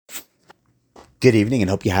Good evening and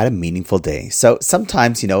hope you had a meaningful day. So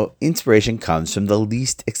sometimes, inspiration comes from the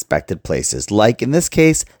least expected places, like in this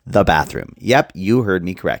case, the bathroom. Yep, you heard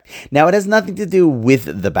me correct. Now, it has nothing to do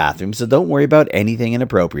with the bathroom, so don't worry about anything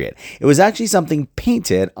inappropriate. It was actually something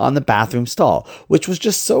painted on the bathroom stall, which was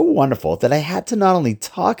just so wonderful that I had to not only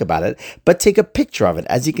talk about it, but take a picture of it,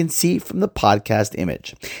 as you can see from the podcast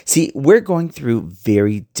image. See, we're going through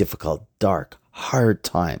very difficult, dark, hard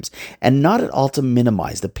times, and not at all to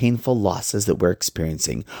minimize the painful losses that we're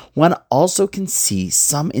experiencing. One also can see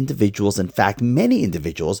some individuals, in fact, many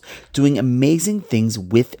individuals, doing amazing things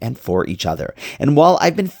with and for each other. And while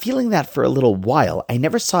I've been feeling that for a little while, I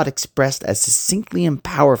never saw it expressed as succinctly and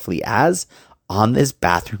powerfully as on this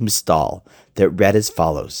bathroom stall that read as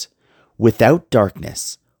follows: "Without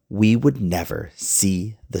darkness, we would never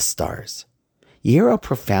see the stars." You hear how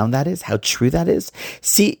profound that is? How true that is?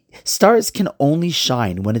 See, stars can only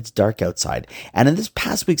shine when it's dark outside. And in this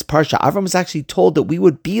past week's Parsha, Avram was actually told that we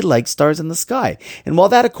would be like stars in the sky. And while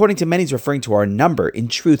that, according to many, is referring to our number, in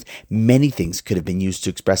truth, many things could have been used to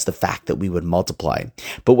express the fact that we would multiply.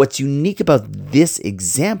 But what's unique about this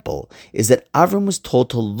example is that Avram was told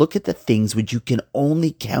to look at the things which you can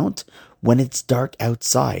only count when it's dark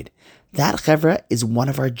outside. That, chevra, is one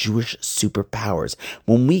of our Jewish superpowers.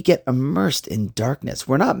 When we get immersed in darkness,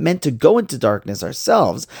 we're not meant to go into darkness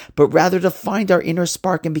ourselves, but rather to find our inner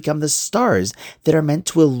spark and become the stars that are meant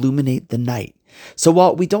to illuminate the night. So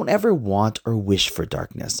while we don't ever want or wish for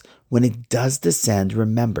darkness, when it does descend,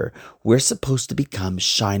 remember, we're supposed to become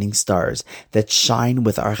shining stars that shine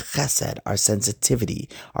with our chesed, our sensitivity,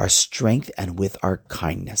 our strength, and with our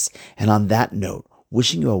kindness. And on that note,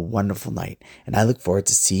 wishing you a wonderful night, and I look forward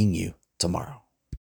to seeing you tomorrow.